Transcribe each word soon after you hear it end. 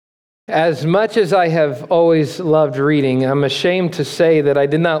As much as I have always loved reading, I'm ashamed to say that I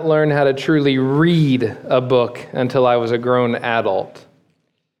did not learn how to truly read a book until I was a grown adult.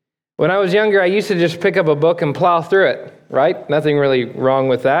 When I was younger, I used to just pick up a book and plow through it, right? Nothing really wrong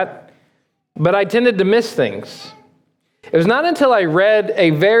with that. But I tended to miss things. It was not until I read a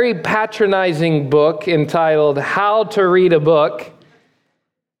very patronizing book entitled How to Read a Book,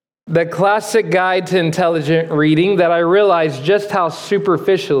 the classic guide to intelligent reading, that I realized just how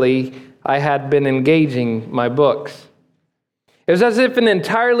superficially I had been engaging my books. It was as if an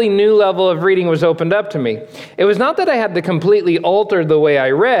entirely new level of reading was opened up to me. It was not that I had to completely alter the way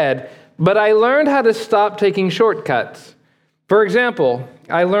I read, but I learned how to stop taking shortcuts. For example,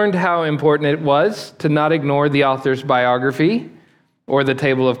 I learned how important it was to not ignore the author's biography or the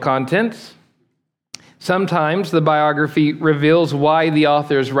table of contents. Sometimes the biography reveals why the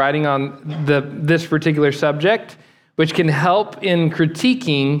author is writing on this particular subject, which can help in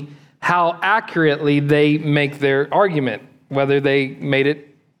critiquing how accurately they make their argument, whether they made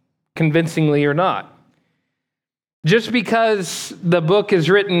it convincingly or not. Just because the book is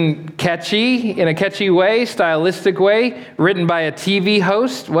written catchy, in a catchy way, stylistic way, written by a TV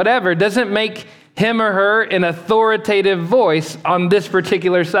host, whatever, doesn't make him or her an authoritative voice on this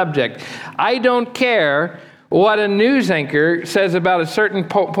particular subject. I don't care what a news anchor says about a certain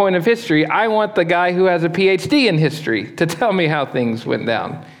point of history. I want the guy who has a PhD in history to tell me how things went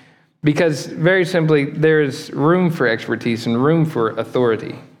down. Because very simply, there's room for expertise and room for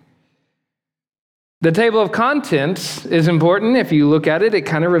authority. The table of contents is important. If you look at it, it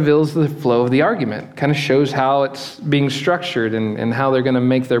kind of reveals the flow of the argument, kind of shows how it's being structured and how they're going to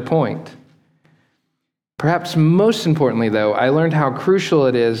make their point. Perhaps most importantly, though, I learned how crucial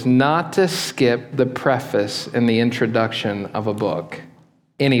it is not to skip the preface and the introduction of a book,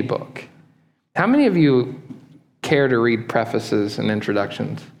 any book. How many of you care to read prefaces and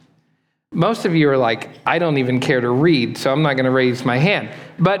introductions? Most of you are like, I don't even care to read, so I'm not going to raise my hand.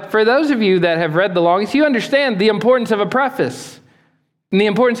 But for those of you that have read the longest, you understand the importance of a preface and the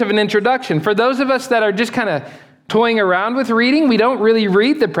importance of an introduction. For those of us that are just kind of toying around with reading, we don't really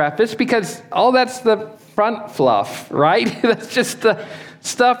read the preface because all that's the front fluff, right? That's just the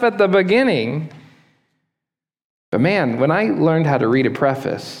stuff at the beginning. But man, when I learned how to read a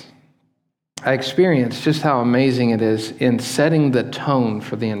preface, I experienced just how amazing it is in setting the tone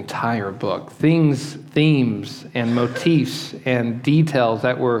for the entire book. Themes, and motifs and details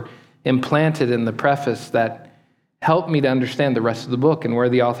that were implanted in the preface that helped me to understand the rest of the book and where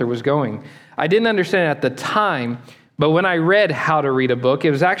the author was going. I didn't understand it at the time, but when I read How to Read a Book,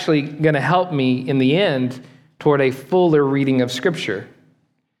 it was actually going to help me in the end toward a fuller reading of Scripture.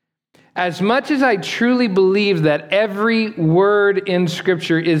 As much as I truly believe that every word in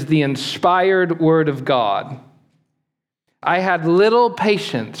Scripture is the inspired word of God, I had little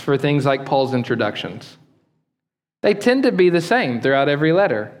patience for things like Paul's introductions. They tend to be the same throughout every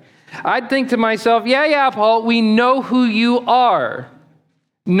letter. I'd think to myself, yeah, Paul, we know who you are.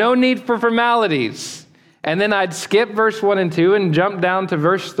 No need for formalities. And then I'd skip verse 1 and 2 and jump down to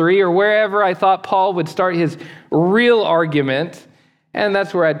verse 3 or wherever I thought Paul would start his real argument. And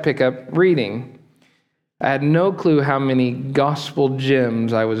that's where I'd pick up reading. I had no clue how many gospel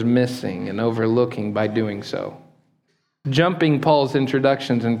gems I was missing and overlooking by doing so. Jumping Paul's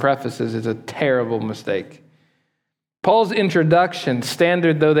introductions and prefaces is a terrible mistake. Paul's introduction,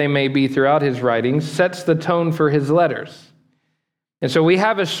 standard though they may be throughout his writings, sets the tone for his letters. And so we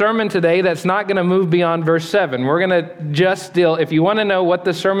have a sermon today that's not going to move beyond verse 7. We're going to just deal, if you want to know what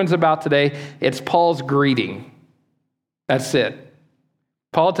the sermon's about today, it's Paul's greeting. That's it.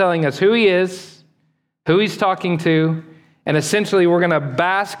 Paul telling us who he is, who he's talking to, and essentially we're going to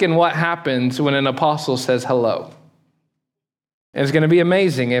bask in what happens when an apostle says hello. And it's going to be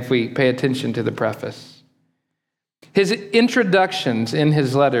amazing if we pay attention to the preface. His introductions in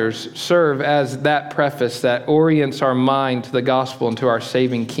his letters serve as that preface that orients our mind to the gospel and to our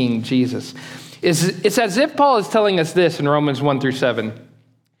saving King Jesus. It's as if Paul is telling us this in Romans 1 through 7.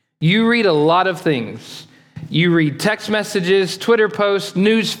 You read a lot of things. You read text messages, Twitter posts,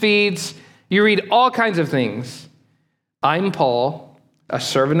 news feeds. You read all kinds of things. I'm Paul, a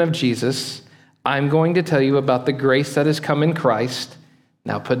servant of Jesus. I'm going to tell you about the grace that has come in Christ.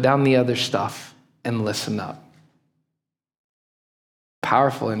 Now put down the other stuff and listen up.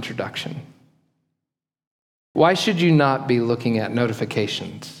 Powerful introduction. Why should you not be looking at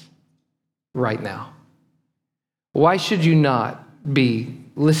notifications right now? Why should you not be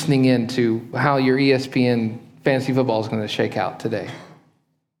listening in to how your ESPN fantasy football is going to shake out today?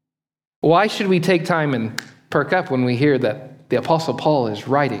 Why should we take time and perk up when we hear that the Apostle Paul is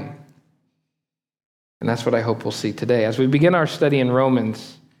writing? And that's what I hope we'll see today. As we begin our study in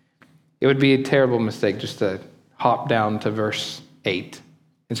Romans, it would be a terrible mistake just to hop down to verse 8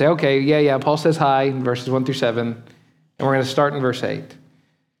 and say, okay, yeah, Paul says hi in verses 1 through 7, and we're going to start in verse 8.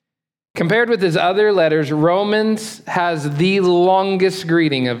 Compared with his other letters, Romans has the longest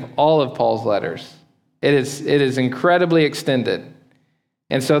greeting of all of Paul's letters. It is incredibly extended.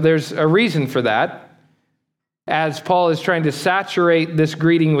 And so there's a reason for that, as Paul is trying to saturate this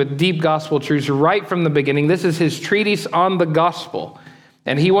greeting with deep gospel truths right from the beginning. This is his treatise on the gospel.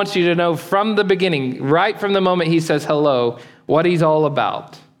 And he wants you to know from the beginning, right from the moment he says hello, what he's all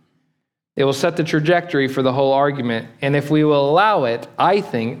about. It will set the trajectory for the whole argument. And if we will allow it, I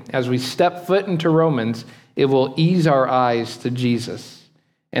think, as we step foot into Romans, it will ease our eyes to Jesus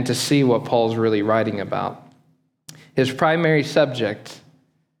and to see what Paul's really writing about. His primary subject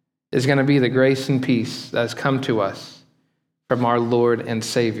is going to be the grace and peace that has come to us from our Lord and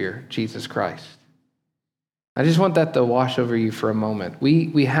Savior, Jesus Christ. I just want that to wash over you for a moment.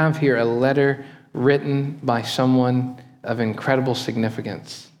 We have here a letter written by someone of incredible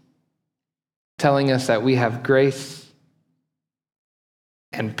significance, telling us that we have grace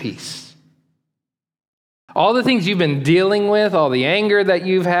and peace. All the things you've been dealing with, all the anger that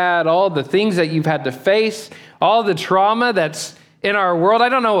you've had, all the things that you've had to face, all the trauma that's in our world. I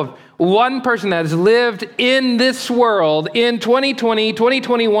don't know of one person that has lived in this world in 2020,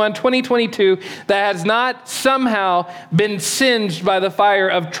 2021, 2022 that has not somehow been singed by the fire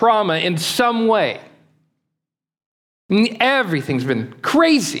of trauma in some way. Everything's been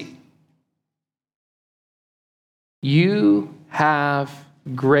crazy. You have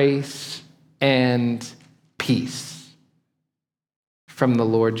grace and peace from the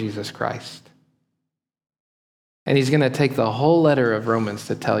Lord Jesus Christ. And he's going to take the whole letter of Romans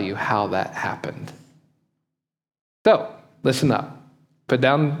to tell you how that happened. So, listen up. Put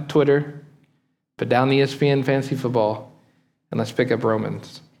down Twitter, put down the ESPN Fantasy Football, and let's pick up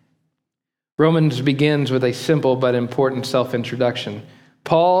Romans. Romans begins with a simple but important self-introduction.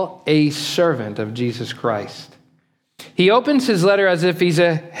 Paul, a servant of Jesus Christ. He opens his letter as if he's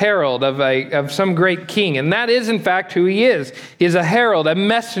a herald of some great king, and that is, in fact, who he is. He is a herald, a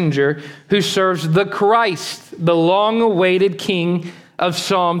messenger who serves the Christ, the long-awaited king of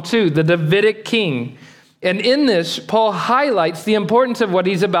Psalm 2, the Davidic king. And in this, Paul highlights the importance of what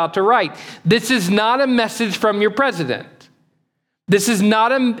he's about to write. This is not a message from your president. This is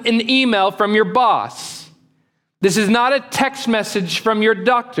not an email from your boss. This is not a text message from your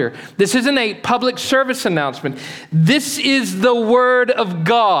doctor. This isn't a public service announcement. This is the word of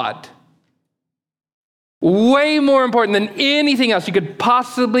God. Way more important than anything else you could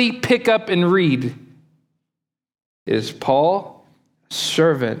possibly pick up and read. Is Paul,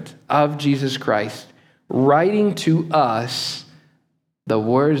 servant of Jesus Christ, writing to us the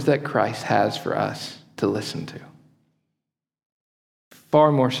words that Christ has for us to listen to.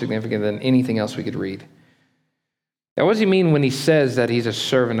 Far more significant than anything else we could read. Now, what does he mean when he says that he's a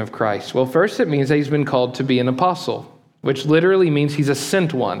servant of Christ? Well, first it means that he's been called to be an apostle, which literally means he's a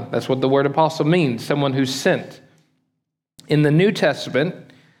sent one. That's what the word apostle means, someone who's sent. In the New Testament,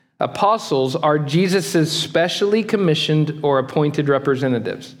 apostles are Jesus' specially commissioned or appointed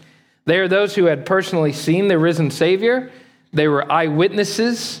representatives. They are those who had personally seen the risen Savior. They were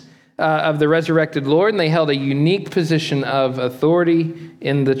eyewitnesses of the resurrected Lord, and they held a unique position of authority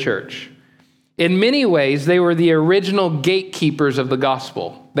in the church. In many ways, they were the original gatekeepers of the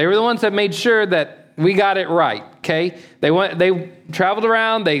gospel. They were the ones that made sure that we got it right, okay? They traveled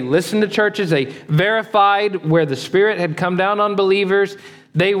around, they listened to churches, they verified where the Spirit had come down on believers.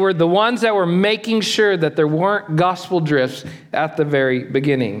 They were the ones that were making sure that there weren't gospel drifts at the very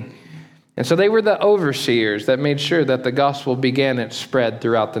beginning. And so they were the overseers that made sure that the gospel began its spread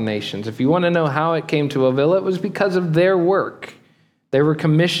throughout the nations. If you want to know how it came to Avila, it was because of their work. They were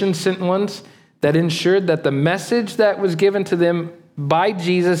commissioned sent ones that ensured that the message that was given to them by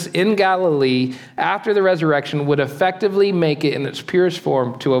Jesus in Galilee after the resurrection would effectively make it in its purest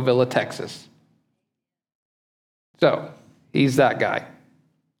form to Avila, Texas. So, he's that guy.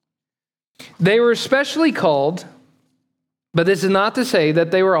 They were specially called, but this is not to say that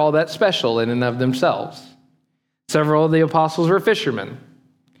they were all that special in and of themselves. Several of the apostles were fishermen.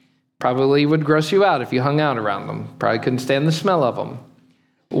 Probably would gross you out if you hung out around them. Probably couldn't stand the smell of them.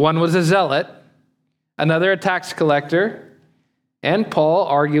 One was a zealot, another a tax collector, and Paul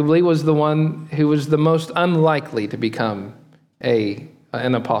arguably was the one who was the most unlikely to become an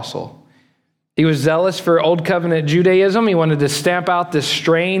apostle. He was zealous for Old Covenant Judaism. He wanted to stamp out this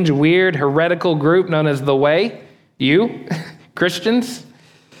strange, weird, heretical group known as the Way. You, Christians.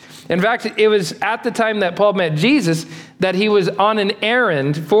 In fact, it was at the time that Paul met Jesus that he was on an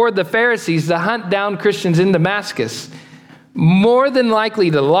errand for the Pharisees to hunt down Christians in Damascus. more than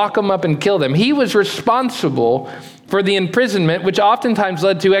likely to lock them up and kill them. He was responsible for the imprisonment, which oftentimes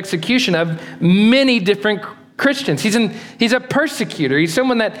led to execution of many different Christians. He's a persecutor. He's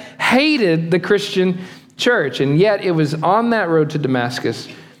someone that hated the Christian church. And yet it was on that road to Damascus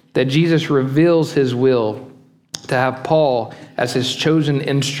that Jesus reveals his will to have Paul as his chosen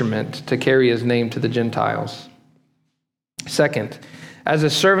instrument to carry his name to the Gentiles. Second, as a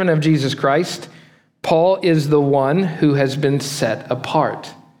servant of Jesus Christ, Paul is the one who has been set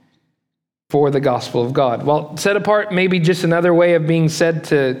apart for the gospel of God. Well, set apart may be just another way of being said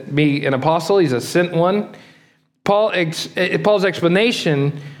to be an apostle. He's a sent one. Paul's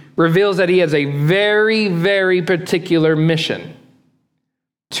explanation reveals that he has a very, very particular mission: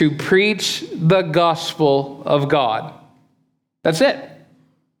 to preach the gospel of God. That's it.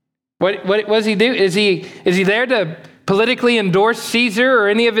 What does he do? Is he there to politically endorse Caesar or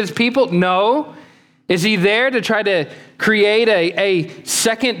any of his people? No. Is he there to try to create a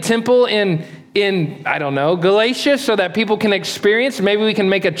second temple in I don't know, Galatia so that people can experience? Maybe we can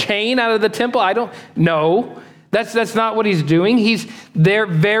make a chain out of the temple? No. That's not what he's doing. He's there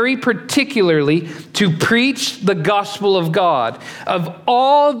very particularly to preach the gospel of God. Of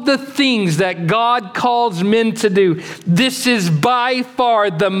all the things that God calls men to do, this is by far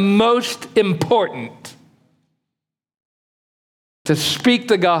the most important. To speak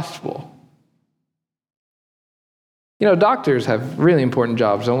the gospel. You know, doctors have really important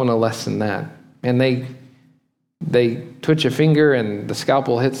jobs. I want to lessen that. And they twitch a finger and the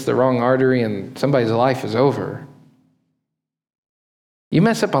scalpel hits the wrong artery and somebody's life is over. You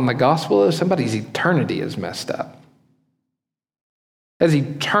mess up on the gospel, somebody's eternity is messed up. It has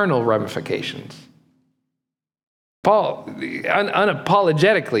eternal ramifications. Paul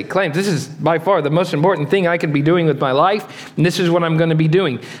unapologetically claims this is by far the most important thing I could be doing with my life, and this is what I'm going to be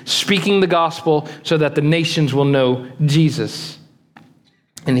doing, speaking the gospel so that the nations will know Jesus.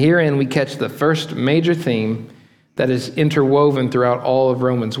 And herein we catch the first major theme that is interwoven throughout all of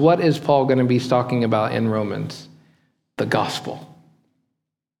Romans. What is Paul going to be talking about in Romans? The gospel.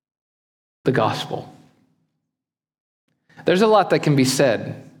 The gospel. There's a lot that can be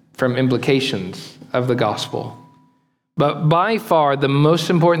said from implications of the gospel. But by far, the most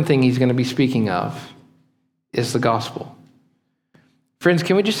important thing he's going to be speaking of is the gospel. Friends,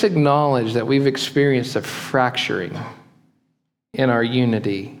 can we just acknowledge that we've experienced a fracturing in our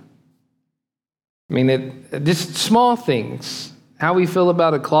unity? I mean, just small things, how we feel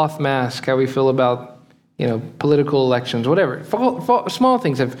about a cloth mask, how we feel about, political elections, whatever. Small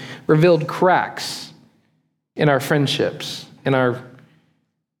things have revealed cracks in our friendships, in our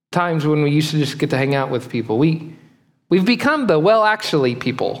times when we used to just get to hang out with people. We've become the well, actually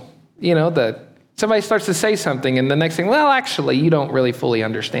people, that somebody starts to say something and the next thing, well, actually, you don't really fully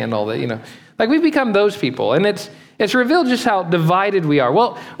understand all that, Like we've become those people, and it's revealed just how divided we are.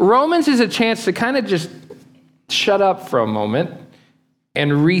 Well, Romans is a chance to kind of just shut up for a moment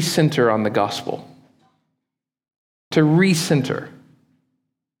and recenter on the gospel. To recenter.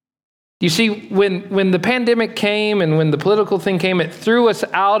 You see, when the pandemic came and when the political thing came, it threw us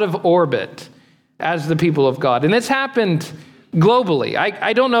out of orbit as the people of God. And it's happened globally.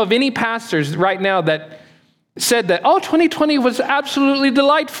 I don't know of any pastors right now that said that, 2020 was absolutely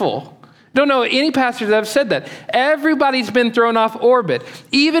delightful. Don't know any pastors that have said that. Everybody's been thrown off orbit,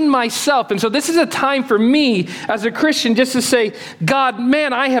 even myself. And so this is a time for me as a Christian just to say, God,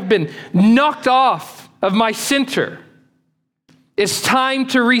 man, I have been knocked off of my center. It's time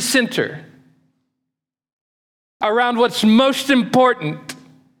to recenter around what's most important.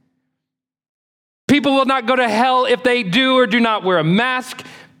 People will not go to hell if they do or do not wear a mask.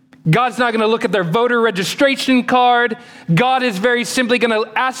 God's not going to look at their voter registration card. God is very simply going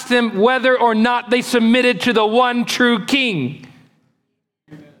to ask them whether or not they submitted to the one true King.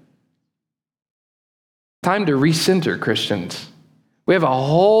 Time to recenter, Christians. We have a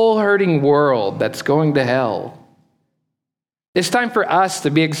whole hurting world that's going to hell. It's time for us to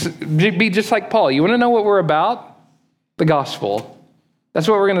be just like Paul. You want to know what we're about? The gospel. That's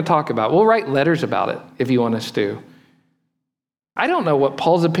what we're going to talk about. We'll write letters about it if you want us to. I don't know what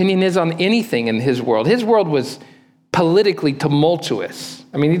Paul's opinion is on anything in his world. His world was politically tumultuous.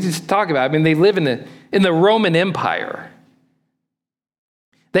 I mean, you just talk about it. They live in the Roman Empire.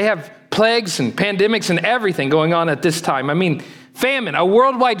 They have plagues and pandemics and everything going on at this time. Famine, a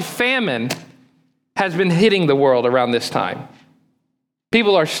worldwide famine has been hitting the world around this time.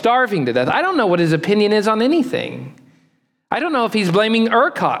 People are starving to death. I don't know what his opinion is on anything. I don't know if he's blaming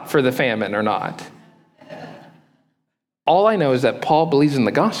ERCOT for the famine or not. All I know is that Paul believes in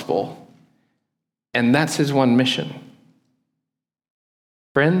the gospel, and that's his one mission.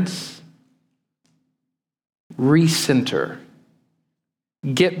 Friends, recenter,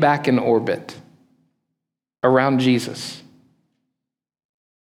 get back in orbit around Jesus.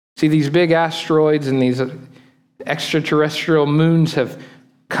 See, these big asteroids and these extraterrestrial moons have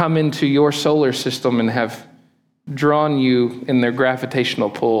come into your solar system and have drawn you in their gravitational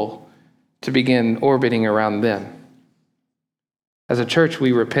pull to begin orbiting around them. As a church,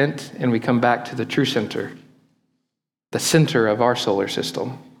 we repent and we come back to the true center, the center of our solar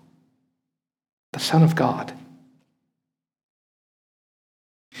system, the Son of God.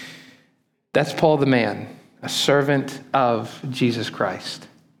 That's Paul the man, a servant of Jesus Christ.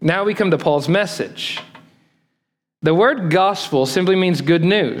 Now we come to Paul's message. The word gospel simply means good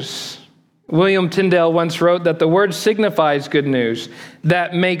news. William Tyndale once wrote that the word signifies good news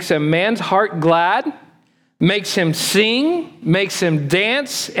that makes a man's heart glad, makes him sing, makes him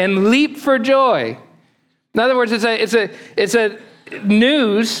dance, and leap for joy. In other words, it's a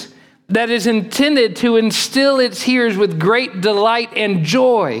news that is intended to instill its hearers with great delight and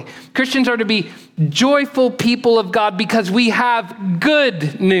joy. Christians are to be joyful people of God because we have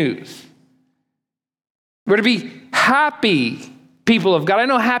good news. We're to be happy people of God. I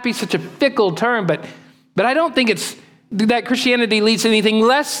know happy is such a fickle term, but I don't think it's that Christianity leads to anything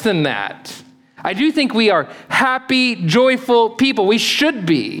less than that. I do think we are happy, joyful people. We should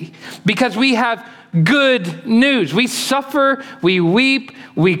be, because we have good news. We suffer, we weep,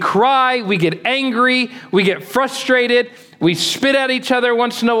 we cry, we get angry, we get frustrated, we spit at each other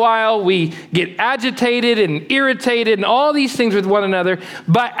once in a while, we get agitated and irritated and all these things with one another.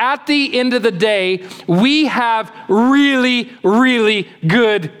 But at the end of the day, we have really, really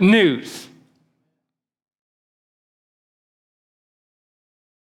good news.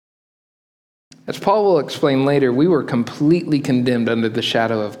 As Paul will explain later, we were completely condemned under the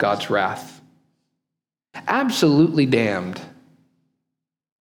shadow of God's wrath. Absolutely damned.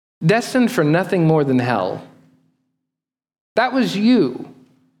 Destined for nothing more than hell. That was you.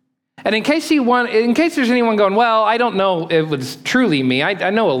 And in case there's anyone going, well, I don't know if it was truly me. I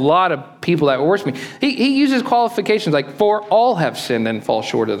know a lot of people that were worse than me. He uses qualifications like, for all have sinned and fall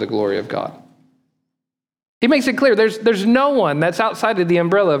short of the glory of God. He makes it clear there's no one that's outside of the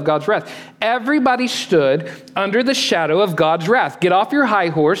umbrella of God's wrath. Everybody stood under the shadow of God's wrath. Get off your high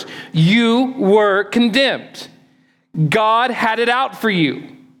horse. You were condemned. God had it out for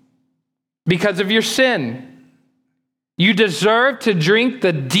you because of your sin. You deserve to drink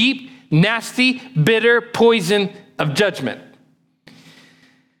the deep, nasty, bitter poison of judgment.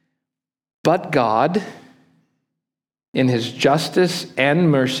 But God, in his justice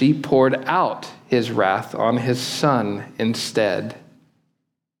and mercy, poured out his wrath on his Son instead,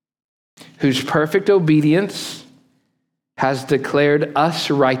 whose perfect obedience has declared us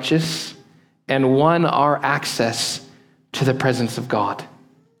righteous and won our access to the presence of God,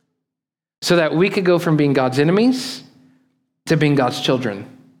 so that we could go from being God's enemies to being God's children.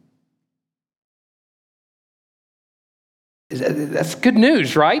 That's good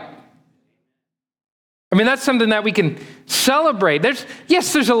news, right? I mean, that's something that we can celebrate. There's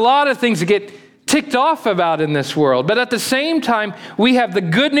a lot of things to get ticked off about in this world, but at the same time, we have the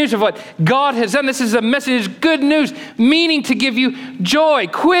good news of what God has done. This is a message, good news, meaning to give you joy.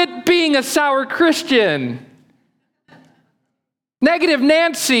 Quit being a sour Christian. Negative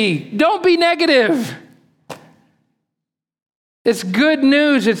Nancy, don't be negative. It's good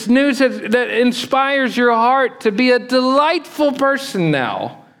news. It's news that inspires your heart to be a delightful person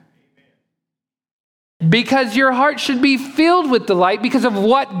now. Because your heart should be filled with delight because of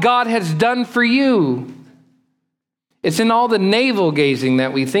what God has done for you. It's in all the navel gazing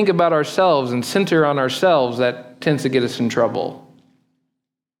that we think about ourselves and center on ourselves that tends to get us in trouble.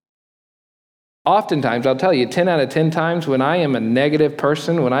 Oftentimes, I'll tell you, 10 out of 10 times when I am a negative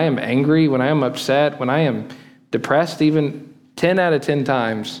person, when I am angry, when I am upset, when I am depressed, even 10 out of 10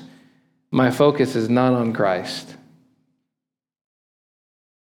 times, my focus is not on Christ.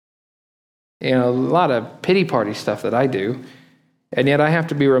 You know, a lot of pity party stuff that I do, and yet I have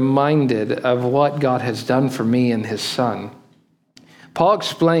to be reminded of what God has done for me in his Son. Paul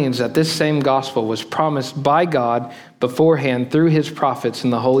explains that this same gospel was promised by God beforehand through his prophets in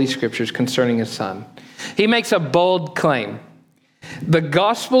the Holy Scriptures concerning his Son. He makes a bold claim. The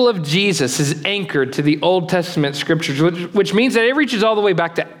gospel of Jesus is anchored to the Old Testament scriptures, which means that it reaches all the way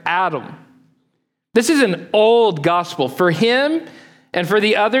back to Adam. This is an old gospel. For him, And for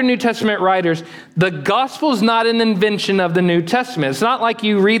the other New Testament writers, the gospel is not an invention of the New Testament. It's not like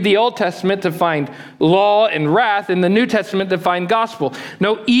you read the Old Testament to find law and wrath, and the New Testament to find gospel.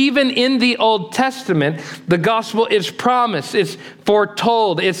 No, even in the Old Testament, the gospel is promised, it's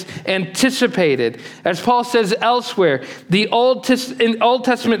foretold, it's anticipated. As Paul says elsewhere, the Old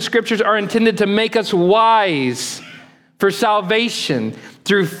Testament scriptures are intended to make us wise for salvation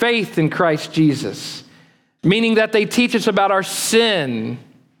through faith in Christ Jesus. Meaning that they teach us about our sin.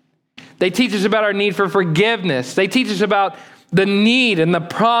 They teach us about our need for forgiveness. They teach us about the need and the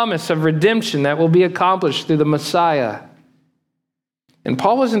promise of redemption that will be accomplished through the Messiah. And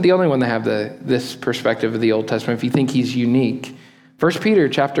Paul wasn't the only one to have this perspective of the Old Testament if you think he's unique. 1 Peter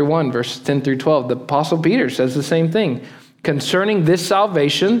chapter 1, verse 10 through 12, the Apostle Peter says the same thing. Concerning this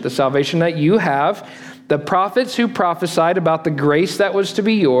salvation, the salvation that you have, the prophets who prophesied about the grace that was to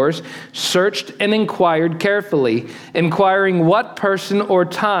be yours searched and inquired carefully, inquiring what person or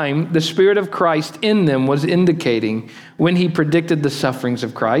time the Spirit of Christ in them was indicating when he predicted the sufferings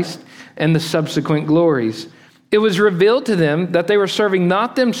of Christ and the subsequent glories. It was revealed to them that they were serving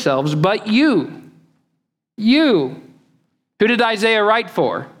not themselves, but you. You. Who did Isaiah write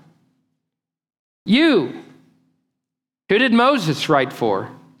for? You. Who did Moses write for?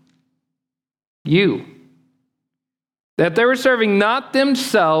 You. That they were serving not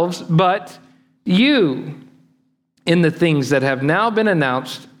themselves, but you in the things that have now been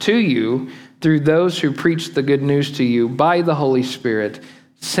announced to you through those who preach the good news to you by the Holy Spirit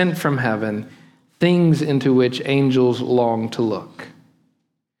sent from heaven, things into which angels long to look.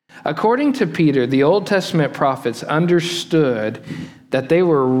 According to Peter, the Old Testament prophets understood that they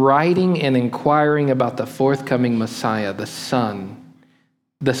were writing and inquiring about the forthcoming Messiah, the Son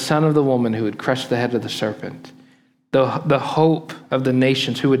of the woman who would crush the head of the serpent. The hope of the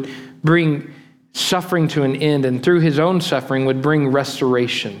nations, who would bring suffering to an end, and through his own suffering would bring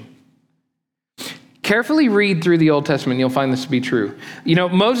restoration. Carefully read through the Old Testament, you'll find this to be true. You know,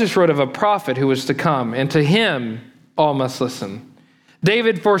 Moses wrote of a prophet who was to come, and to him all must listen.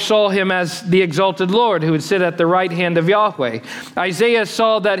 David foresaw him as the exalted Lord who would sit at the right hand of Yahweh. Isaiah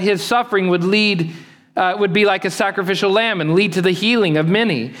saw that his suffering would be like a sacrificial lamb and lead to the healing of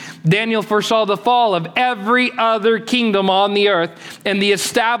many. Daniel foresaw the fall of every other kingdom on the earth and the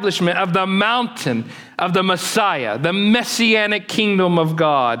establishment of the mountain of the Messiah, the messianic kingdom of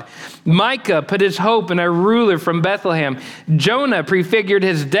God. Micah put his hope in a ruler from Bethlehem. Jonah prefigured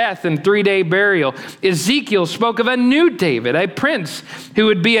his death and 3-day burial. Ezekiel spoke of a new David, a prince who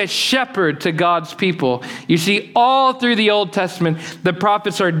would be a shepherd to God's people. You see, all through the Old Testament, the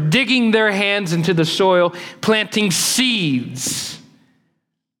prophets are digging their hands into the soil, planting seeds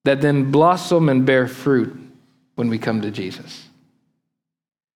that then blossom and bear fruit when we come to Jesus.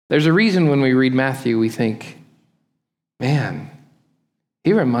 There's a reason when we read Matthew, we think, man,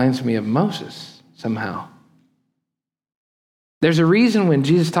 he reminds me of Moses somehow. There's a reason when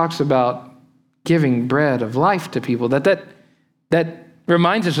Jesus talks about giving bread of life to people, that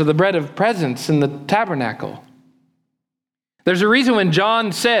reminds us of the bread of presence in the tabernacle. There's a reason when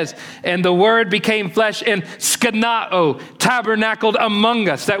John says, and the word became flesh and skenao, tabernacled among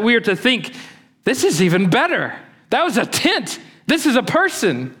us, that we are to think, this is even better. That was a tent. This is a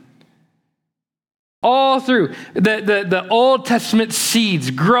person. All through the Old Testament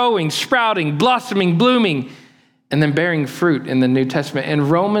seeds growing, sprouting, blossoming, blooming, and then bearing fruit in the New Testament. And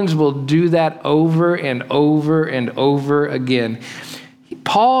Romans will do that over and over and over again.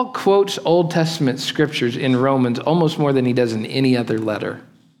 Paul quotes Old Testament scriptures in Romans almost more than he does in any other letter.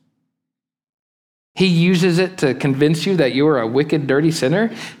 He uses it to convince you that you are a wicked, dirty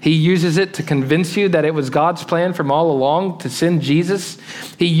sinner. He uses it to convince you that it was God's plan from all along to send Jesus.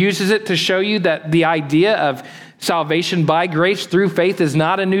 He uses it to show you that the idea of salvation by grace through faith is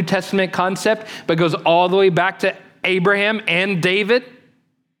not a New Testament concept, but goes all the way back to Abraham and David.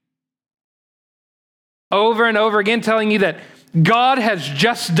 Over and over again, telling you that God has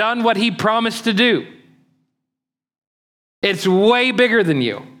just done what he promised to do. It's way bigger than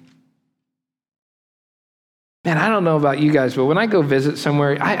you. Man, I don't know about you guys, but when I go visit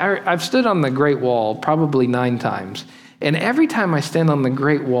somewhere, I've stood on the Great Wall probably 9 times. And every time I stand on the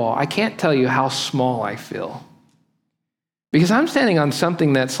Great Wall, I can't tell you how small I feel. Because I'm standing on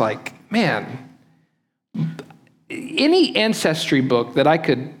something that's like, man, any ancestry book that I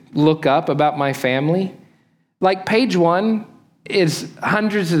could look up about my family, like page 1 is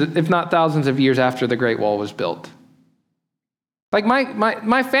hundreds, if not thousands of years after the Great Wall was built. Like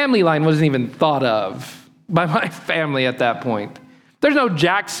my family line wasn't even thought of by my family at that point. There's no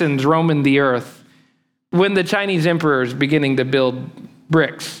Jacksons roaming the earth when the Chinese emperor is beginning to build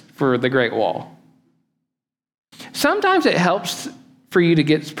bricks for the Great Wall. Sometimes it helps for you to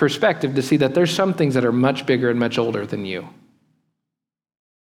get perspective to see that there's some things that are much bigger and much older than you.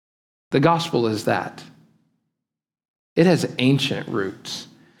 The gospel is that. It has ancient roots.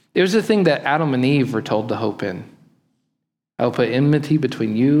 It was the thing that Adam and Eve were told to hope in. I will put enmity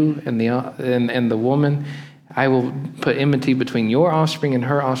between you and the woman. I will put enmity between your offspring and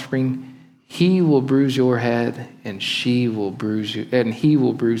her offspring. He will bruise your head, and she will bruise you, and he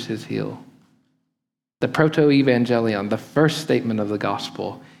will bruise his heel. The proto-evangelion, the first statement of the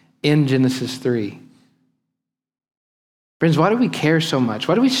gospel in Genesis 3. Friends, why do we care so much?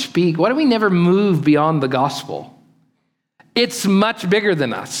 Why do we speak? Why do we never move beyond the gospel? It's much bigger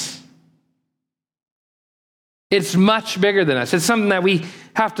than us. It's much bigger than us. It's something that we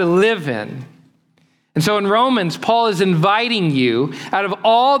have to live in. And so in Romans, Paul is inviting you, out of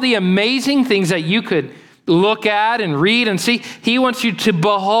all the amazing things that you could look at and read and see, he wants you to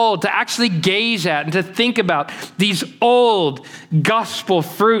behold, to actually gaze at and to think about these old gospel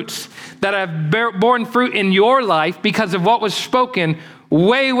fruits that have borne fruit in your life because of what was spoken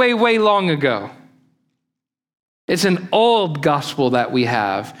way, way, way long ago. It's an old gospel that we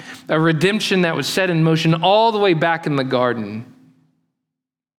have, a redemption that was set in motion all the way back in the garden,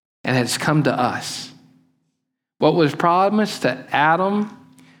 and it's come to us. What was promised to Adam,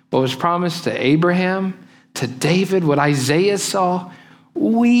 what was promised to Abraham, to David, what Isaiah saw,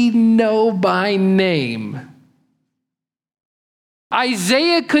 we know by name.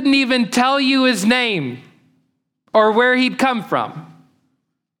 Isaiah couldn't even tell you his name or where he'd come from.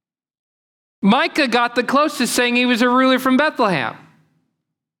 Micah got the closest, saying he was a ruler from Bethlehem.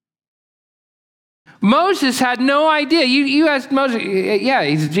 Moses had no idea. You asked Moses, yeah,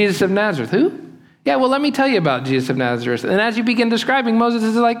 he's Jesus of Nazareth. Who? Yeah, well, let me tell you about Jesus of Nazareth. And as you begin describing, Moses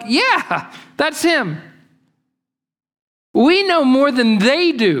is like, yeah, that's him. We know more than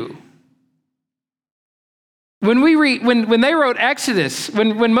they do. When they wrote Exodus,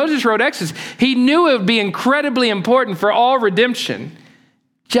 when Moses wrote Exodus, he knew it would be incredibly important for all redemption.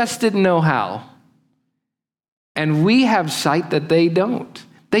 Just didn't know how. And we have sight that they don't.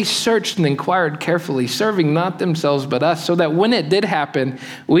 They searched and inquired carefully, serving not themselves but us, so that when it did happen,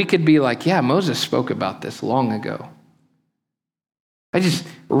 we could be like, yeah, Moses spoke about this long ago. I just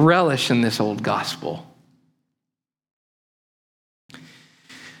relish in this old gospel.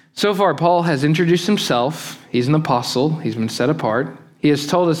 So far, Paul has introduced himself. He's an apostle. He's been set apart. He has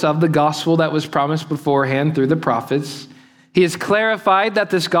told us of the gospel that was promised beforehand through the prophets. He has clarified that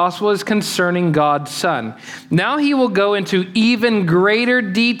this gospel is concerning God's Son. Now he will go into even greater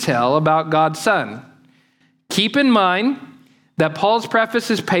detail about God's Son. Keep in mind that Paul's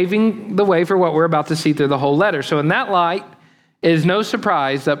preface is paving the way for what we're about to see through the whole letter. So in that light, it is no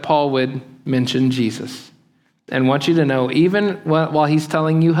surprise that Paul would mention Jesus and want you to know, even while he's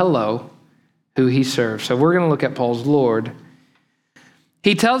telling you hello, who he serves. So we're going to look at Paul's Lord.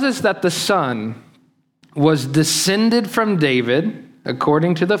 He tells us that the Son was descended from David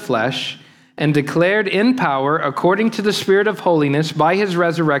according to the flesh and declared in power according to the Spirit of holiness by his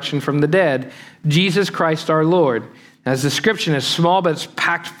resurrection from the dead, Jesus Christ our Lord. As the description is small, but it's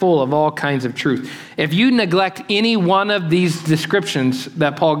packed full of all kinds of truth. If you neglect any one of these descriptions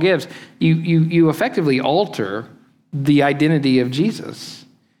that Paul gives, you effectively alter the identity of Jesus.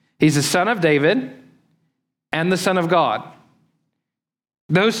 He's the Son of David and the Son of God.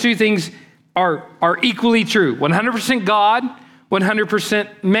 Those two things are equally true. 100% God,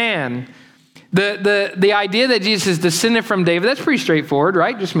 100% man. The idea that Jesus is descended from David, that's pretty straightforward,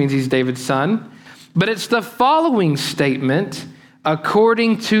 right? Just means he's David's son. But it's the following statement,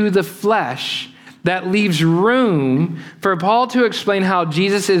 according to the flesh, that leaves room for Paul to explain how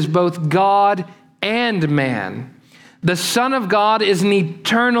Jesus is both God and man. The Son of God is an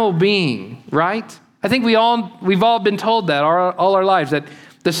eternal being, right? I think we've all been told that all our lives, that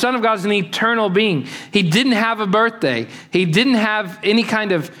the Son of God is an eternal being. He didn't have a birthday. He didn't have any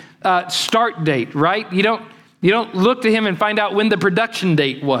kind of start date, right? You don't look to him and find out when the production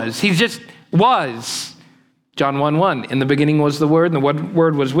date was. He just was. John 1:1, in the beginning was the Word, and the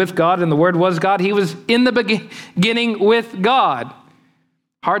Word was with God, and the Word was God. He was in the beginning with God.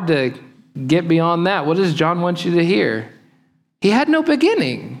 Hard to get beyond that. What does John want you to hear? He had no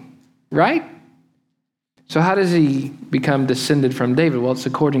beginning, right? So how does he become descended from David? Well, it's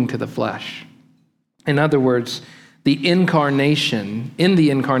according to the flesh. In other words, in the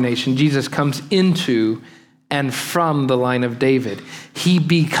incarnation, Jesus comes into and from the line of David. He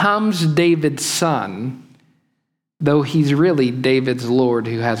becomes David's son, though he's really David's Lord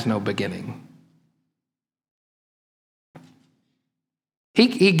who has no beginning.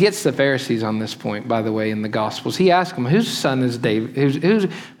 He gets the Pharisees on this point, by the way, in the Gospels. He asks them, whose son is David?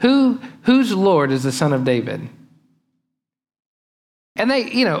 Whose Lord is the son of David? And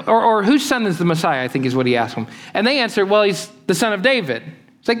they, or whose son is the Messiah, I think is what he asked them. And they answered, well, he's the son of David.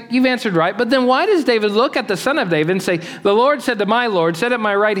 It's like, you've answered right. But then why does David look at the son of David and say, the Lord said to my Lord, sit at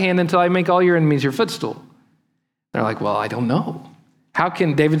my right hand until I make all your enemies your footstool? They're like, well, I don't know. How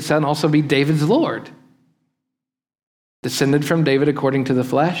can David's son also be David's Lord? Descended from David according to the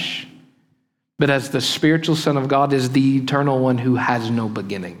flesh, but as the spiritual Son of God is the eternal one who has no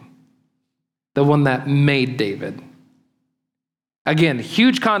beginning, the one that made David. Again,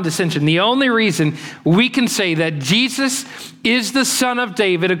 huge condescension. The only reason we can say that Jesus is the Son of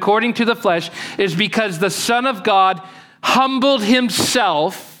David according to the flesh is because the Son of God humbled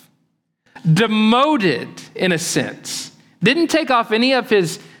himself, demoted in a sense, didn't take off any of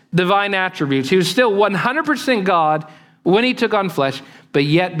his divine attributes. He was still 100% God when he took on flesh, but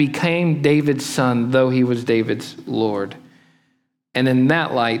yet became David's son, though he was David's Lord. And in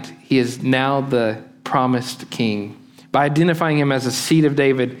that light, he is now the promised king. By identifying him as a seed of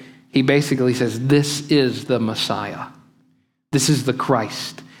David, he basically says, this is the Messiah. This is the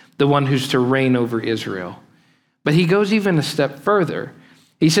Christ, the one who's to reign over Israel. But he goes even a step further.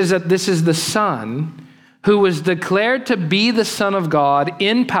 He says that this is the Son who was declared to be the Son of God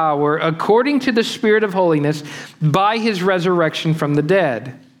in power according to the Spirit of holiness by his resurrection from the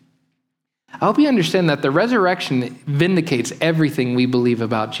dead. I hope you understand that the resurrection vindicates everything we believe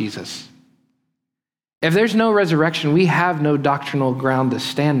about Jesus. If there's no resurrection, we have no doctrinal ground to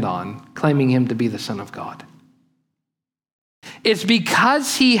stand on, claiming him to be the Son of God. It's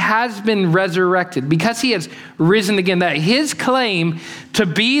because he has been resurrected, because he has risen again, that his claim to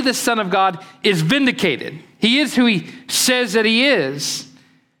be the Son of God is vindicated. He is who he says that he is.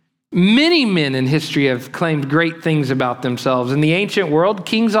 Many men in history have claimed great things about themselves. In the ancient world,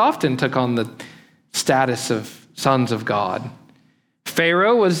 kings often took on the status of sons of God.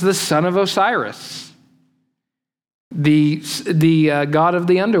 Pharaoh was the son of Osiris, the god of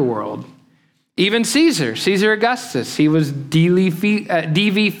the underworld. Even Caesar Augustus, he was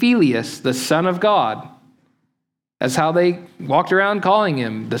Divi Filius, the Son of God. That's how they walked around calling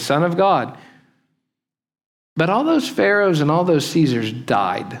him, the Son of God. But all those pharaohs and all those Caesars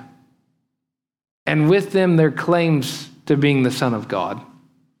died. And with them, their claims to being the Son of God.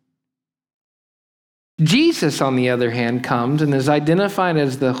 Jesus, on the other hand, comes and is identified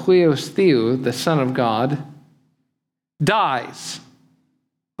as the Huios Theou, the Son of God, dies.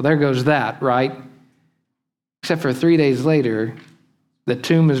 Well, there goes that, right? Except for 3 days later, the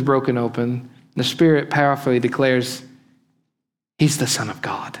tomb is broken open. The Spirit powerfully declares he's the Son of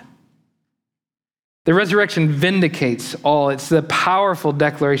God. The resurrection vindicates all. It's the powerful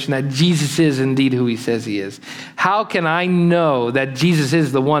declaration that Jesus is indeed who he says he is. How can I know that Jesus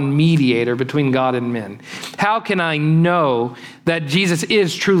is the one mediator between God and men? How can I know that Jesus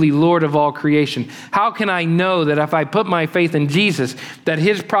is truly Lord of all creation? How can I know that if I put my faith in Jesus, that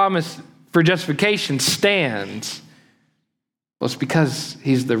his promise for justification stands? Well, it's because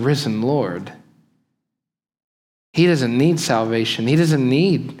he's the risen Lord. He doesn't need salvation. He doesn't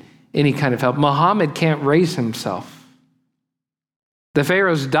need any kind of help. Muhammad can't raise himself. The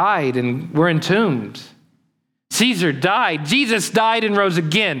pharaohs died and were entombed. Caesar died. Jesus died and rose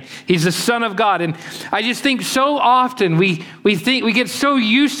again. He's the Son of God. And I just think so often we get so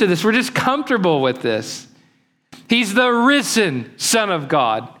used to this. We're just comfortable with this. He's the risen Son of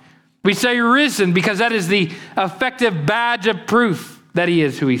God. We say risen because that is the effective badge of proof that he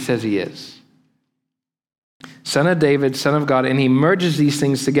is who he says he is. Son of David, Son of God, and he merges these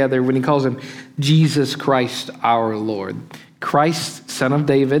things together when he calls him Jesus Christ our Lord. Christ, Son of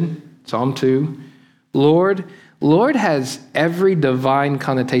David, Psalm 2. Lord has every divine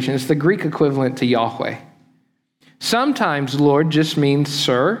connotation. It's the Greek equivalent to Yahweh. Sometimes Lord just means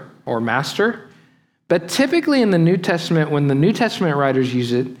sir or master, but typically in the New Testament, when the New Testament writers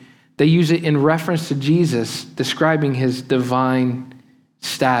use it, they use it in reference to Jesus, describing his divine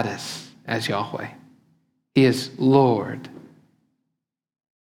status as Yahweh. He is Lord.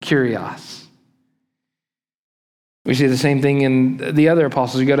 Kyrios. We see the same thing in the other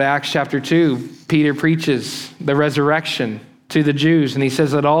apostles. You go to Acts chapter 2. Peter preaches the resurrection to the Jews, and he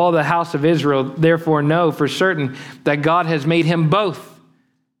says that all the house of Israel therefore know for certain that God has made him both.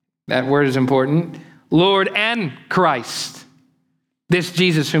 That word is important. Lord and Christ. This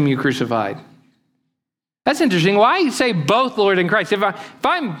Jesus whom you crucified. That's interesting. Why say both Lord and Christ? If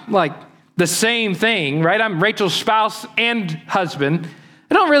I'm like the same thing, right? I'm Rachel's spouse and husband.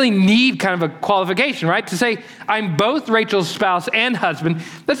 I don't really need kind of a qualification, right? To say I'm both Rachel's spouse and husband,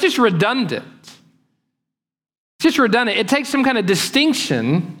 that's just redundant. It's just redundant. It takes some kind of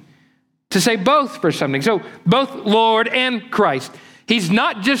distinction to say both for something. So both Lord and Christ. He's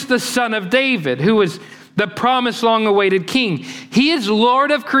not just the Son of David, who was the promised long-awaited king. He is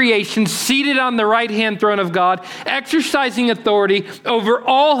Lord of creation, seated on the right-hand throne of God, exercising authority over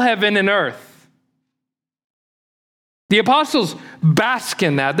all heaven and earth. The apostles bask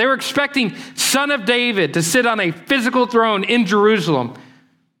in that. They were expecting Son of David to sit on a physical throne in Jerusalem.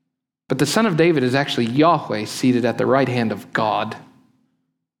 But the Son of David is actually Yahweh seated at the right hand of God.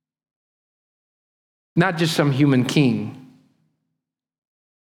 Not just some human king,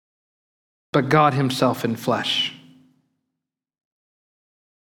 but God himself in flesh.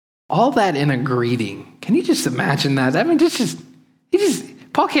 All that in a greeting. Can you just imagine that? I mean,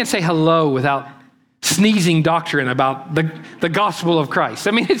 Paul can't say hello without sneezing doctrine about the gospel of Christ.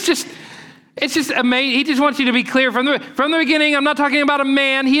 I mean, it's just amazing. He just wants you to be clear from the beginning. I'm not talking about a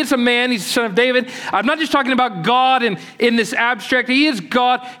man. He is a man. He's the Son of David. I'm not just talking about God in this abstract. He is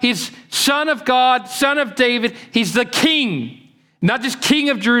God. He's Son of God, Son of David. He's the King, not just King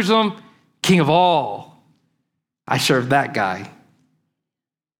of Jerusalem, King of all. I serve that guy.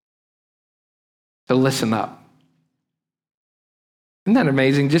 So listen up. Isn't that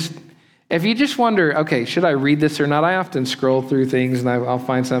amazing? If you just wonder, okay, should I read this or not? I often scroll through things and I'll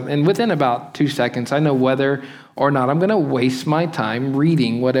find something. And within about 2 seconds, I know whether or not I'm going to waste my time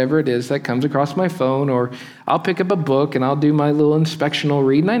reading whatever it is that comes across my phone, or I'll pick up a book and I'll do my little inspectional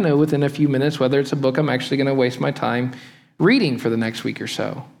read. And I know within a few minutes whether it's a book I'm actually going to waste my time reading for the next week or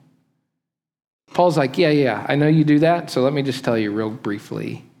so. Paul's like, yeah, I know you do that. So let me just tell you real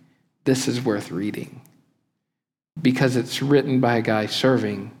briefly, this is worth reading because it's written by a guy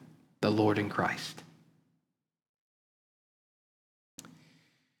serving the Lord in Christ.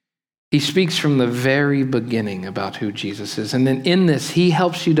 He speaks from the very beginning about who Jesus is. And then in this, he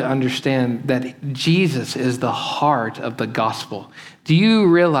helps you to understand that Jesus is the heart of the gospel. Do you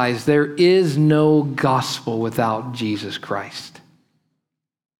realize there is no gospel without Jesus Christ?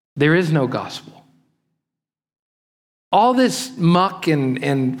 There is no gospel. All this muck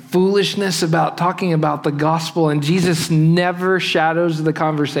and foolishness about talking about the gospel, and Jesus never shadows the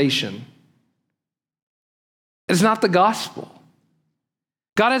conversation. It's not the gospel.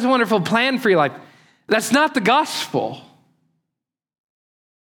 God has a wonderful plan for your life. That's not the gospel.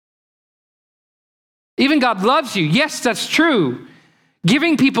 Even God loves you. Yes, that's true.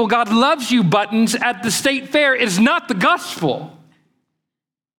 Giving people God loves you buttons at the state fair is not the gospel.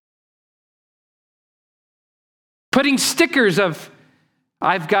 Putting stickers of,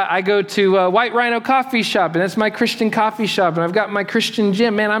 I go to White Rhino Coffee Shop, and that's my Christian coffee shop, and I've got my Christian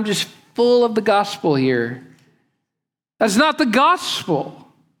gym. Man, I'm just full of the gospel here. That's not the gospel.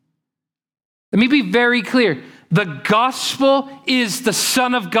 Let me be very clear. The gospel is the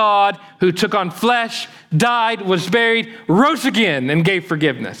Son of God who took on flesh, died, was buried, rose again, and gave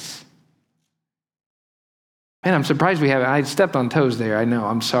forgiveness. Man, I'm surprised we haven't. I stepped on toes there. I know.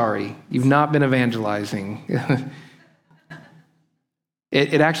 I'm sorry. You've not been evangelizing.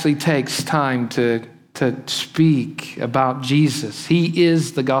 It actually takes time to speak about Jesus. He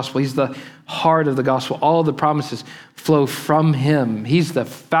is the gospel. He's the heart of the gospel. All the promises flow from him. He's the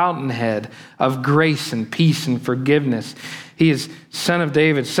fountainhead of grace and peace and forgiveness. He is Son of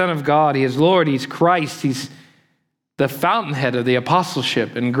David, Son of God. He is Lord. He's Christ. He's the fountainhead of the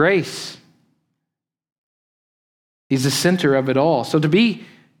apostleship and grace. He's the center of it all. So to be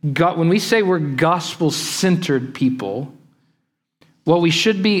God, when we say we're gospel-centered people, what we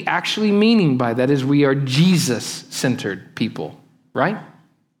should be actually meaning by that is we are Jesus-centered people, right?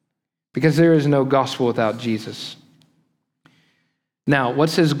 Because there is no gospel without Jesus. Now,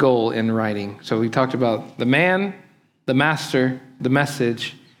 what's his goal in writing? So we talked about the man, the master, the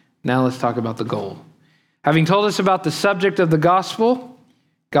message. Now let's talk about the goal. Having told us about the subject of the gospel,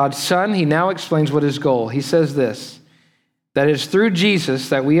 God's Son, he now explains what his goal. He says this, that it is through Jesus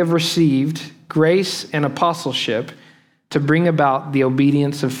that we have received grace and apostleship to bring about the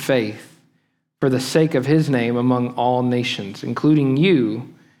obedience of faith for the sake of his name among all nations, including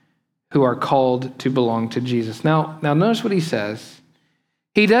you who are called to belong to Jesus. Now notice what he says.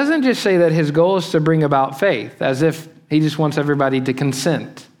 He doesn't just say that his goal is to bring about faith, as if he just wants everybody to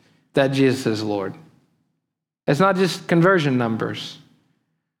consent that Jesus is Lord. It's not just conversion numbers.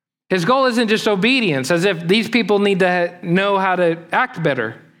 His goal isn't just obedience, as if these people need to know how to act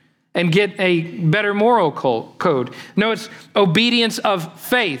better and get a better moral code. No, it's obedience of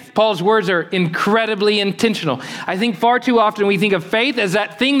faith. Paul's words are incredibly intentional. I think far too often we think of faith as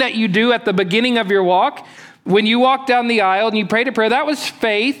that thing that you do at the beginning of your walk. When you walk down the aisle and you prayed a prayer, that was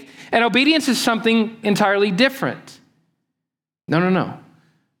faith, and obedience is something entirely different. No.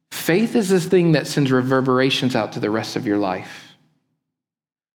 Faith is this thing that sends reverberations out to the rest of your life.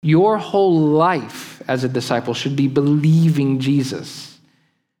 Your whole life as a disciple should be believing Jesus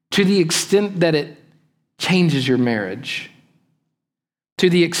to the extent that it changes your marriage, to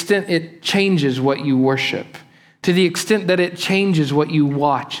the extent it changes what you worship, to the extent that it changes what you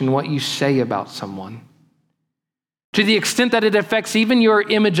watch and what you say about someone, to the extent that it affects even your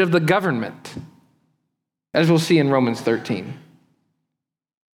image of the government, as we'll see in Romans 13.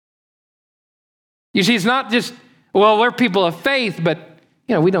 You see, it's not just, well, we're people of faith, but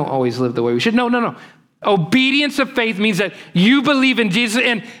we don't always live the way we should. No. Obedience of faith means that you believe in Jesus,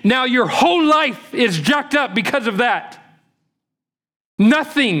 and now your whole life is jacked up because of that.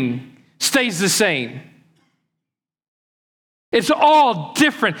 Nothing stays the same. It's all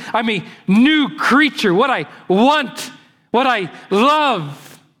different. New creature, what I want, what I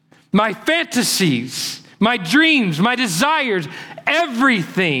love, my fantasies, my dreams, my desires,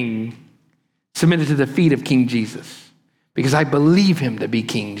 everything submitted to the feet of King Jesus, because I believe him to be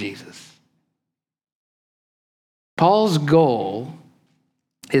King Jesus. Paul's goal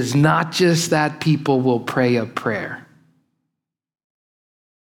is not just that people will pray a prayer.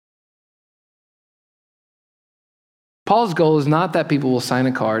 Paul's goal is not that people will sign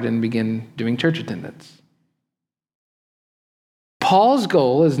a card and begin doing church attendance. Paul's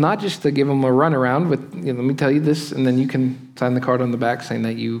goal is not just to give them a runaround with, let me tell you this, and then you can sign the card on the back saying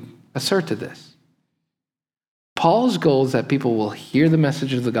that you asserted this. Paul's goal is that people will hear the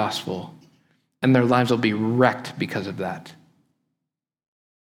message of the gospel and their lives will be wrecked because of that.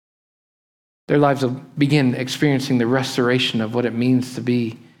 Their lives will begin experiencing the restoration of what it means to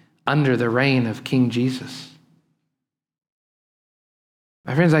be under the reign of King Jesus.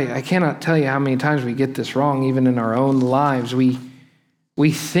 My friends, I cannot tell you how many times we get this wrong, even in our own lives.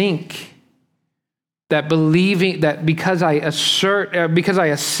 We think that believing that because I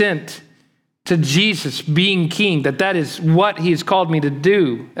assent to Jesus being king, that is what he's called me to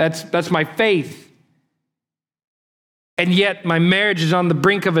do. That's my faith. And yet my marriage is on the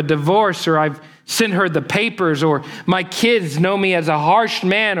brink of a divorce, or I've sent her the papers, or my kids know me as a harsh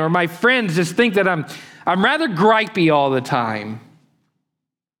man, or my friends just think that I'm rather gripey all the time.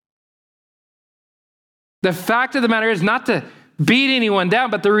 The fact of the matter is not to beat anyone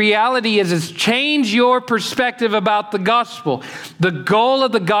down, but the reality is change your perspective about the gospel. The goal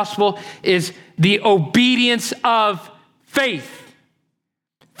of the gospel is the obedience of faith.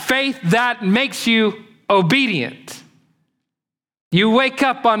 Faith that makes you obedient. You wake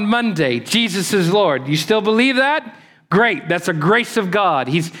up on Monday, Jesus is Lord. You still believe that? Great. That's a grace of God.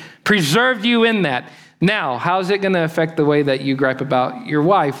 He's preserved you in that. Now, how's it going to affect the way that you gripe about your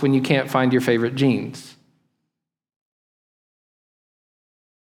wife when you can't find your favorite jeans?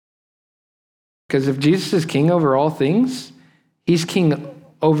 Because if Jesus is king over all things, he's king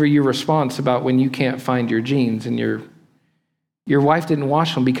over your response about when you can't find your jeans and your wife didn't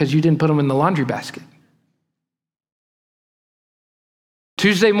wash them because you didn't put them in the laundry basket.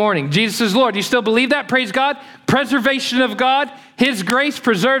 Tuesday morning, Jesus is Lord. You still believe that? Praise God. Preservation of God. His grace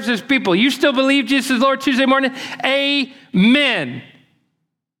preserves his people. You still believe Jesus is Lord Tuesday morning? Amen.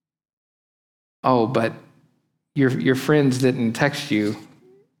 Oh, but your friends didn't text you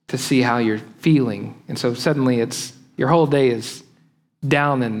to see how you're feeling. And so suddenly your whole day is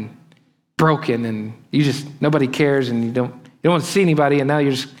down and broken, and nobody cares, and you don't want to see anybody, and now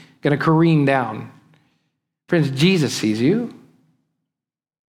you're just going to careen down. Friends, Jesus sees you.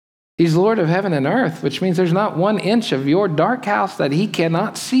 He's Lord of heaven and earth, which means there's not 1 inch of your dark house that he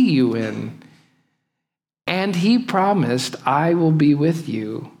cannot see you in. And he promised, I will be with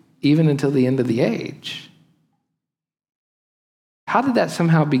you even until the end of the age. How did that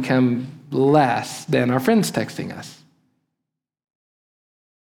somehow become less than our friends texting us?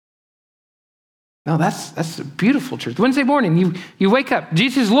 No, that's a beautiful truth. Wednesday morning, you wake up,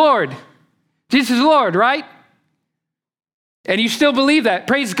 Jesus is Lord. Jesus is Lord, right? And you still believe that.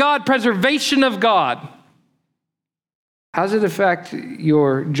 Praise God, preservation of God. How does it affect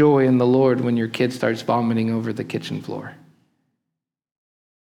your joy in the Lord when your kid starts vomiting over the kitchen floor?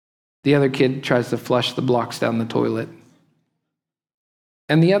 The other kid tries to flush the blocks down the toilet,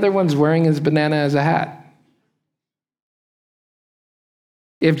 and the other one's wearing his banana as a hat.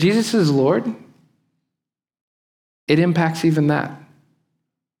 If Jesus is Lord, it impacts even that.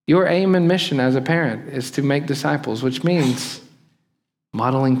 Your aim and mission as a parent is to make disciples, which means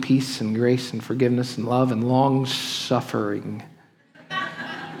modeling peace and grace and forgiveness and love and long suffering.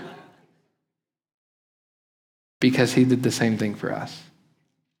 Because he did the same thing for us.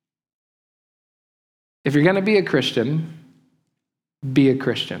 If you're going to be a Christian, be a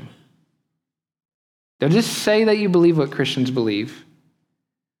Christian. Don't just say that you believe what Christians believe.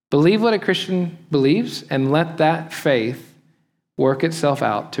 Believe what a Christian believes and let that faith work itself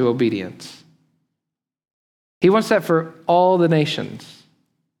out to obedience. He wants that for all the nations.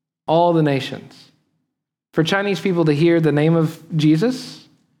 All the nations. for Chinese people to hear the name of Jesus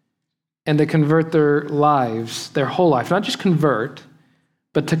and to convert their lives, their whole life, not just convert,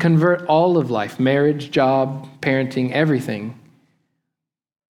 but to convert all of life, marriage, job, parenting, everything,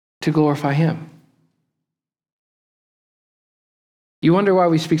 to glorify him. You wonder why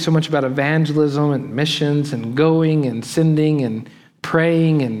we speak so much about evangelism and missions and going and sending and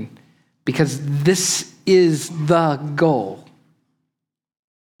praying, and because this is the goal.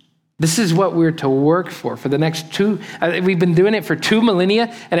 This is what we're to work for the next we've been doing it for 2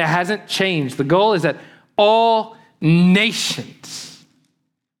 millennia and it hasn't changed. The goal is that all nations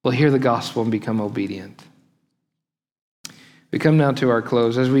will hear the gospel and become obedient. We come now to our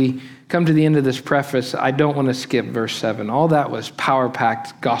close. As we come to the end of this preface, I don't want to skip verse 7. All that was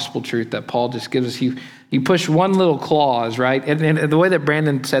power-packed gospel truth that Paul just gives us. You push one little clause, right? And the way that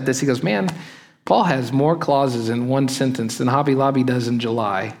Brandon said this, he goes, man, Paul has more clauses in one sentence than Hobby Lobby does in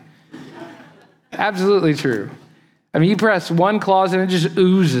July. Absolutely true. I mean, you press one clause and it just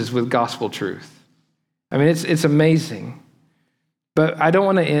oozes with gospel truth. I mean, it's amazing. But I don't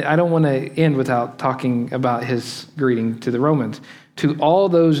want to end without talking about his greeting to the Romans. To all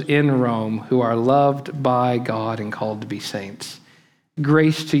those in Rome who are loved by God and called to be saints,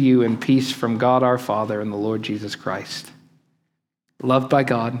 grace to you and peace from God our Father and the Lord Jesus Christ. Loved by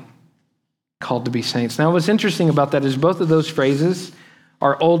God, called to be saints. Now, what's interesting about that is both of those phrases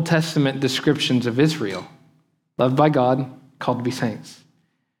are Old Testament descriptions of Israel. Loved by God, called to be saints.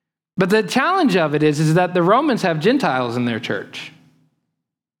 But the challenge of it is that the Romans have Gentiles in their church.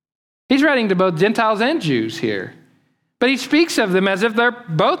 He's writing to both Gentiles and Jews here. But he speaks of them as if they're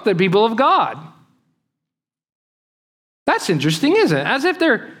both the people of God. That's interesting, isn't it? As if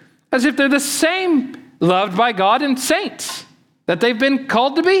they're the same loved by God and saints that they've been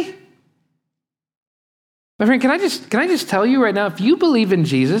called to be. My friend, can I just tell you right now, if you believe in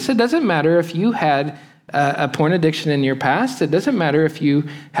Jesus, it doesn't matter if you had a porn addiction in your past. It doesn't matter if you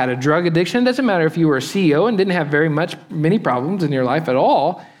had a drug addiction. It doesn't matter if you were a CEO and didn't have many problems in your life at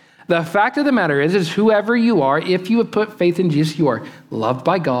all. The fact of the matter is whoever you are, if you have put faith in Jesus, you are loved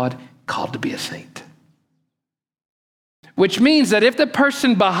by God, called to be a saint. Which means that if the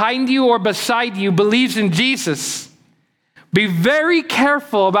person behind you or beside you believes in Jesus, be very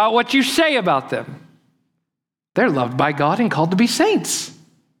careful about what you say about them. They're loved by God and called to be saints.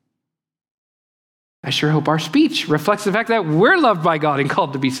 I sure hope our speech reflects the fact that we're loved by God and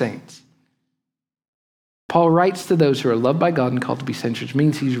called to be saints. Paul writes to those who are loved by God and called to be saints, which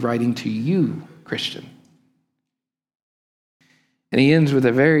means he's writing to you, Christian. And he ends with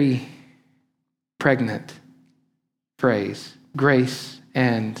a very pregnant phrase, grace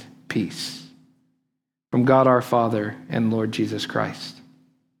and peace from God our Father and Lord Jesus Christ.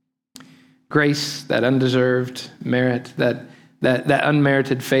 Grace, that undeserved merit, that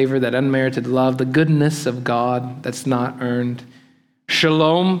unmerited favor, that unmerited love, the goodness of God that's not earned.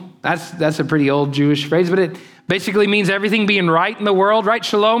 Shalom, that's a pretty old Jewish phrase, but it basically means everything being right in the world, right?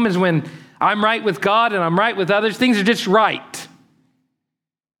 Shalom is when I'm right with God and I'm right with others. Things are just right.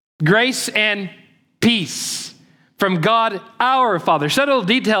 Grace and peace from God our Father. Subtle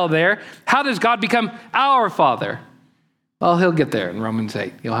detail there. How does God become our Father? Well, he'll get there in Romans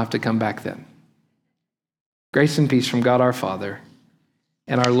 8. You'll have to come back then. Grace and peace from God our Father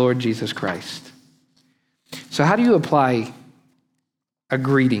and our Lord Jesus Christ. So how do you apply a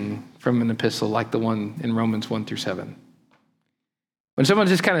greeting from an epistle like the one in Romans 1-7? When someone's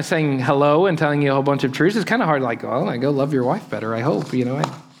just kind of saying hello and telling you a whole bunch of truths, it's kind of hard, like, well, I go love your wife better, I hope.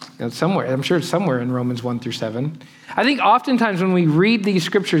 Somewhere, I'm sure it's somewhere in Romans 1-7. I think oftentimes when we read these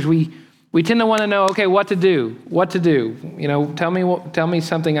scriptures, we tend to want to know, okay, what to do. Tell me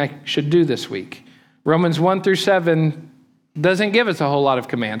something I should do this week. Romans 1-7 doesn't give us a whole lot of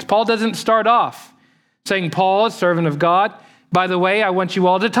commands. Paul doesn't start off saying, Paul, a servant of God, by the way, I want you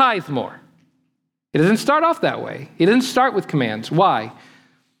all to tithe more. He doesn't start off that way. He doesn't start with commands. Why?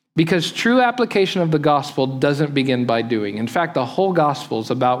 Because true application of the gospel doesn't begin by doing. In fact, the whole gospel is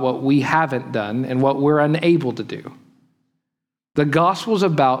about what we haven't done and what we're unable to do. The gospel is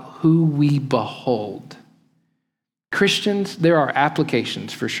about who we behold. Christians, there are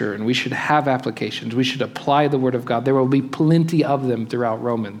applications for sure, and we should have applications. We should apply the word of God. There will be plenty of them throughout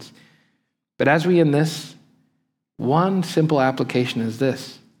Romans. But as we end this, one simple application is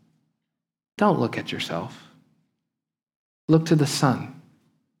this. Don't look at yourself. Look to the Son.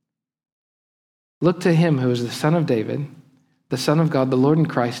 Look to him who is the Son of David, the Son of God, the Lord in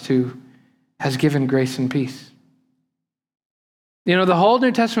Christ, who has given grace and peace. The whole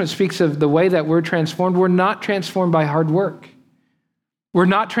New Testament speaks of the way that we're transformed. We're not transformed by hard work. We're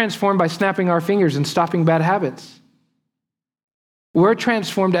not transformed by snapping our fingers and stopping bad habits. We're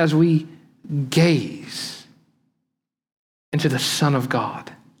transformed as we gaze into the Son of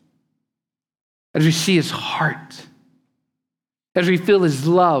God, as we see his heart, as we feel his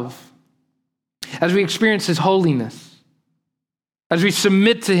love, as we experience his holiness, as we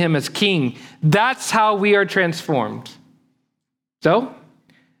submit to him as King, that's how we are transformed. So,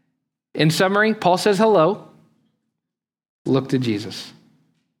 in summary, Paul says hello. Look to Jesus.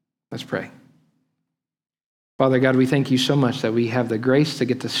 Let's pray. Father God, we thank you so much that we have the grace to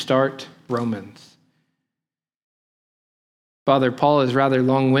get to start Romans. Father, Paul is rather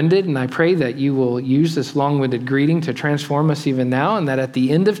long-winded, and I pray that you will use this long-winded greeting to transform us even now, and that at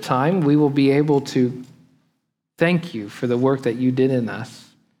the end of time, we will be able to thank you for the work that you did in us,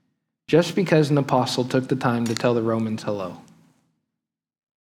 just because an apostle took the time to tell the Romans hello.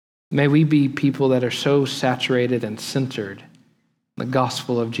 May we be people that are so saturated and centered in the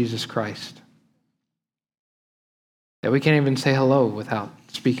gospel of Jesus Christ that we can't even say hello without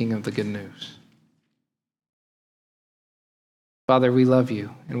speaking of the good news. Father, we love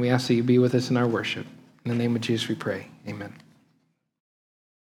you, and we ask that you be with us in our worship. In the name of Jesus we pray. Amen.